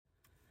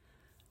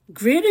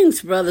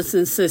Greetings, brothers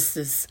and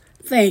sisters.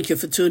 Thank you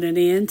for tuning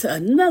in to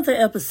another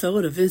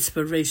episode of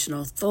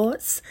Inspirational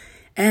Thoughts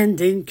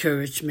and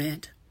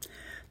Encouragement.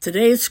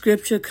 Today's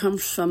scripture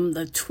comes from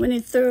the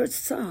 23rd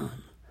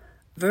Psalm,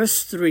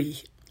 verse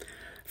 3,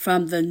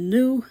 from the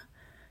New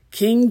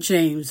King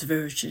James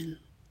Version.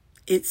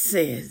 It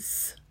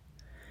says,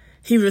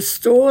 "He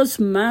restores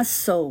my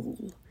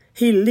soul.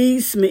 He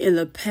leads me in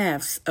the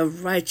paths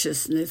of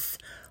righteousness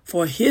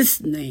for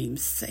his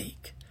name's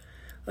sake."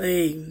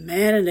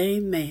 Amen and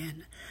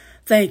amen.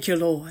 Thank you,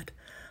 Lord.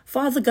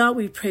 Father God,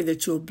 we pray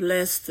that you'll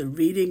bless the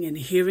reading and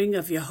hearing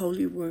of your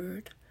holy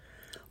word.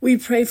 We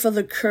pray for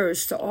the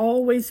courage to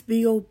always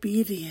be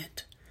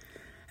obedient.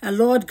 And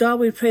Lord God,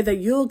 we pray that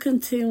you'll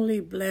continually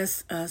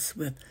bless us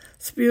with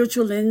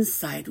spiritual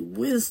insight,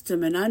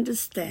 wisdom, and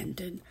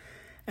understanding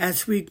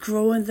as we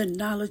grow in the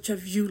knowledge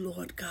of you,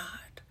 Lord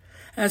God,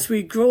 as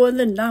we grow in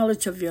the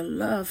knowledge of your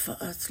love for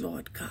us,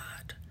 Lord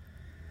God,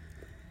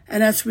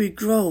 and as we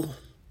grow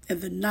in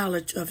the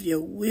knowledge of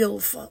your will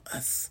for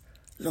us,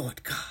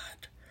 Lord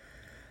God.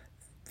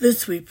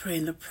 This we pray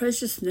in the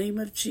precious name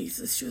of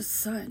Jesus, your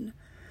Son,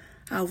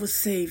 our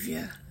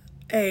Savior.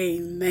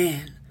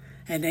 Amen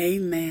and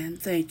amen.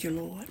 Thank you,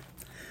 Lord.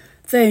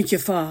 Thank you,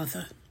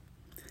 Father.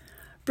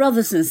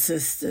 Brothers and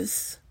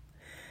sisters,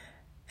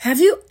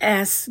 have you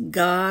asked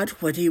God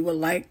what he would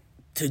like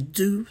to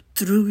do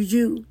through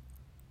you?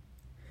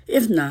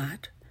 If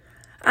not,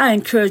 I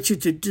encourage you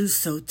to do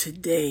so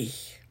today.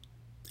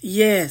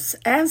 Yes,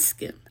 ask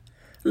him,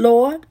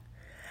 "Lord,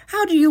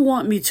 how do you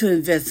want me to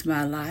invest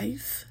my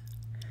life?"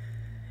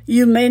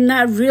 You may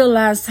not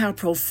realize how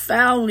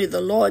profoundly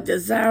the Lord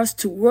desires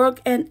to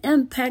work and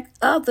impact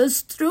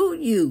others through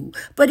you,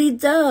 but he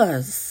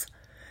does.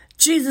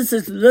 Jesus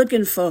is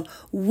looking for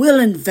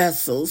willing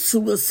vessels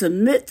who will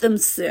submit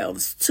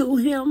themselves to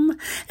him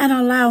and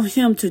allow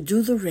him to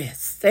do the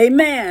rest.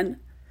 Amen.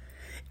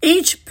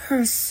 Each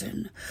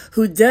person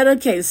who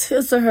dedicates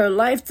his or her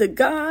life to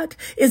God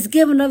is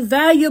given a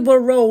valuable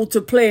role to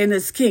play in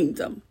his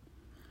kingdom.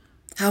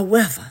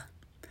 However,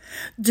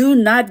 do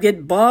not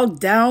get bogged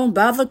down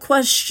by the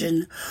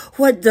question,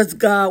 what does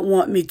God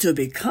want me to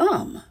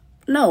become?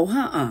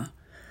 No,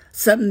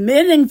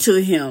 Submitting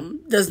to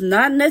him does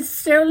not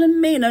necessarily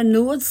mean a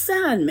new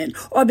assignment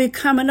or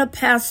becoming a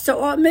pastor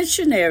or a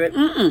missionary.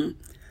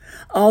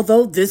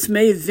 Although this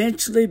may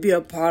eventually be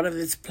a part of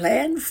his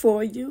plan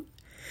for you,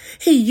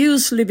 he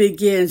usually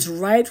begins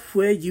right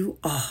where you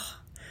are,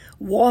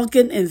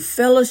 walking in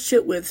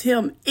fellowship with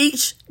him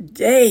each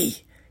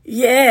day.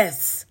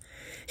 Yes,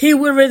 he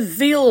will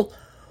reveal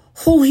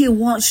who he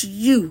wants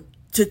you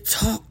to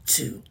talk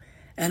to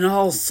and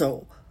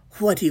also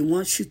what he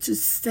wants you to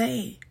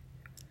say.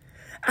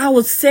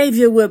 Our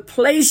Savior will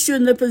place you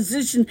in the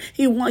position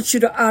he wants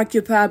you to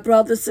occupy,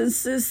 brothers and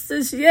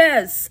sisters.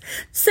 Yes,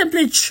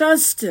 simply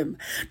trust him.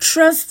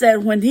 Trust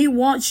that when he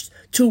wants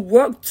to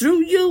work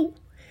through you,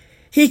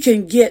 he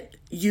can get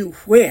you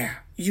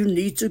where you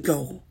need to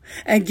go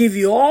and give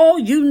you all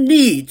you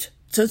need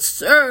to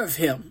serve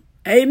him.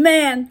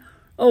 Amen.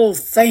 Oh,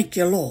 thank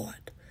you,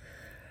 Lord.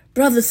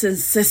 Brothers and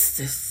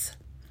sisters,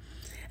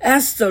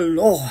 ask the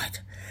Lord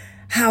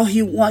how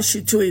he wants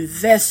you to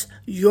invest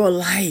your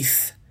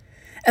life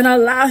and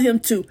allow him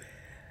to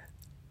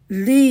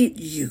lead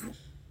you,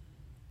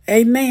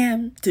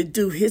 amen, to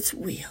do his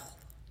will.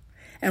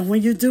 And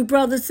when you do,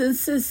 brothers and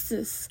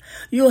sisters,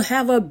 you'll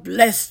have a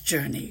blessed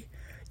journey.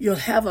 You'll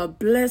have a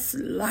blessed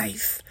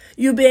life.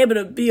 You'll be able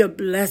to be a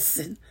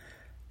blessing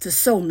to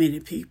so many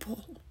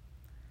people.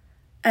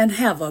 And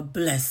have a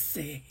blessed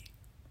day.